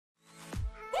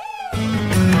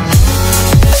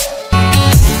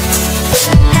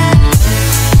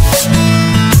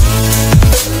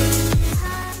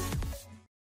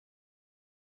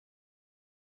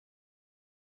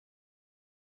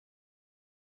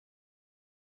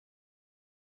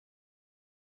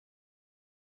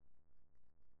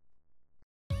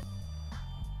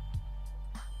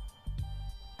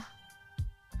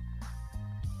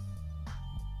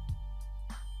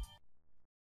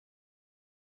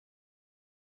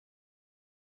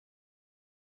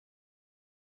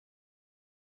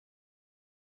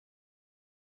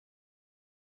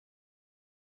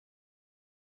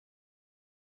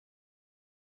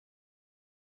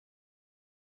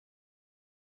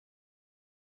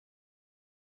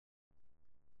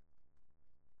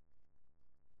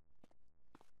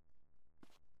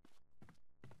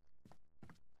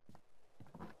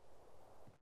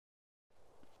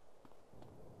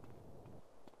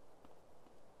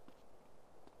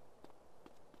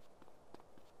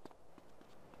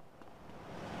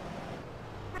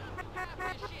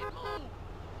Shit, move!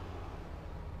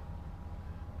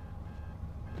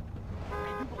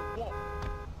 Hey, you gonna walk.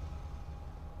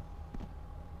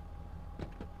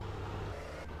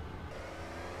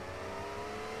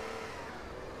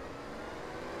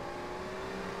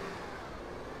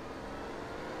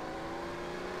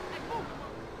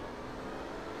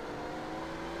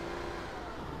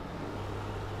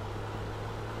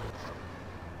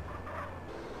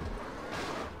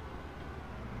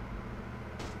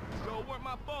 Weren't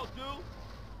my fault, dude.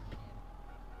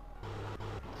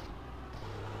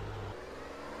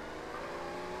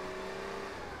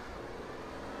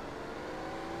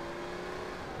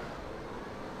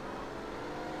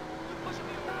 You're pushing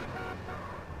me around.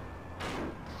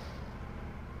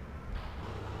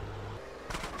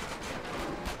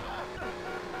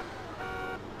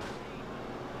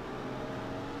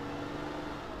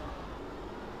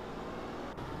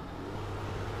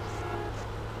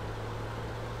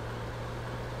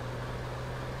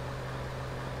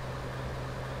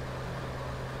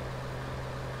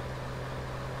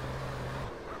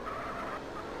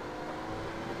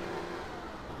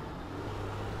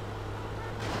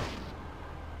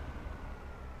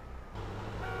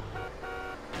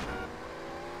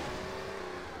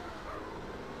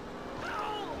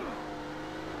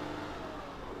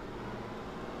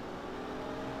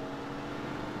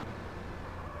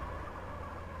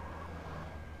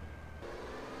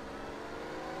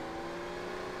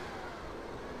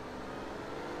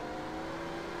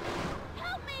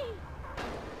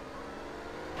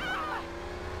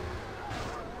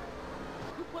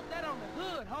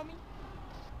 Homie.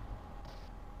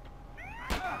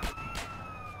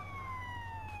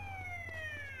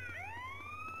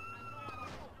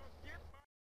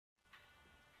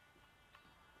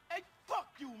 Hey, fuck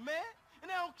you, man.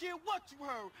 And I don't care what you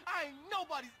heard. I ain't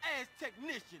nobody's ass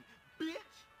technician, bitch.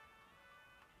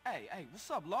 Hey,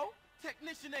 what's up, Lo?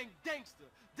 Technician ain't gangster.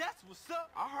 That's what's up.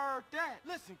 I heard that.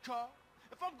 Listen, Carl,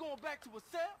 if I'm going back to a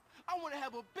cell, I want to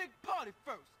have a big party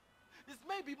first. This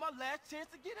may be my last chance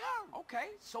to get her.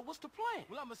 Okay, so what's the plan?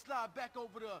 Well, I'ma slide back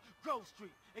over to Grove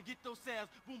Street and get those sounds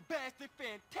bombastic,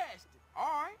 fantastic.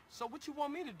 All right, so what you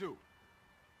want me to do?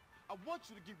 I want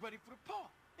you to get ready for the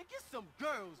party and get some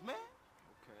girls, man.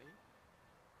 Okay.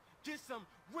 Get some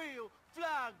real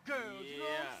fly girls, you know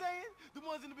what I'm saying? The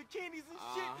ones in the bikinis and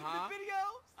shit in the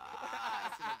videos.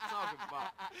 That's what I'm talking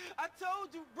about. I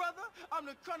told you, brother, I'm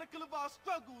the chronicle of our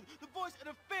struggles, the voice of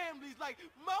the families, like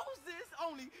Moses,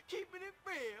 only keeping it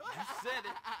real. You said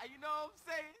it. You know what I'm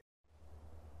saying?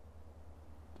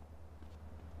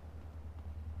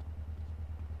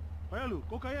 Vaya Lu,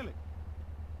 coca ele.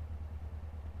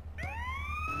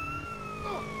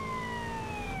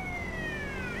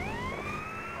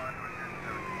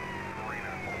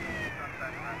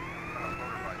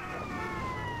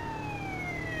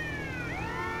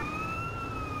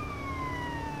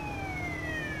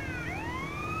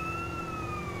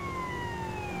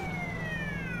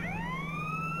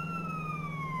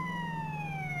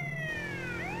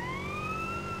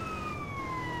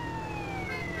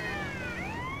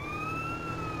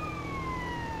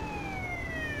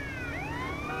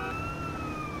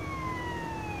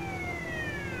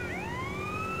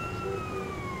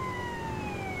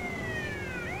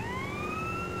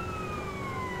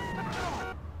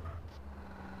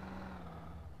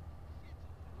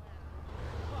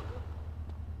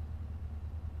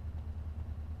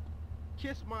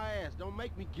 Kiss my ass. Don't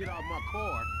make me get out my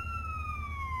car.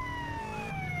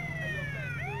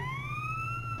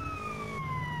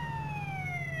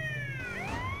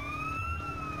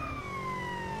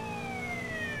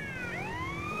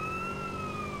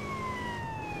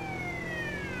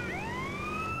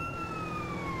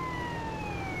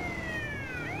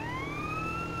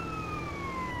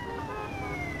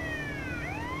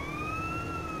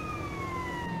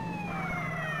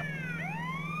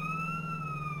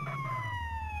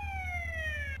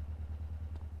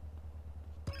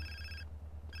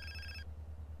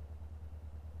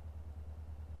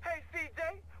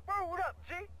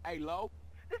 Hey, Lo.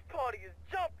 This party is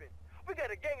jumping. We got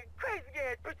a gang of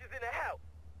crazy-ass bitches in the house.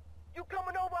 You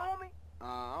coming over, homie?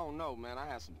 I don't know, man. I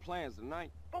had some plans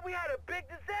tonight. But we had a big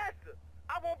disaster.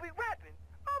 I won't be rapping.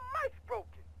 My mic's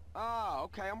broken. Ah,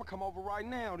 okay. I'm gonna come over right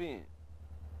now, then.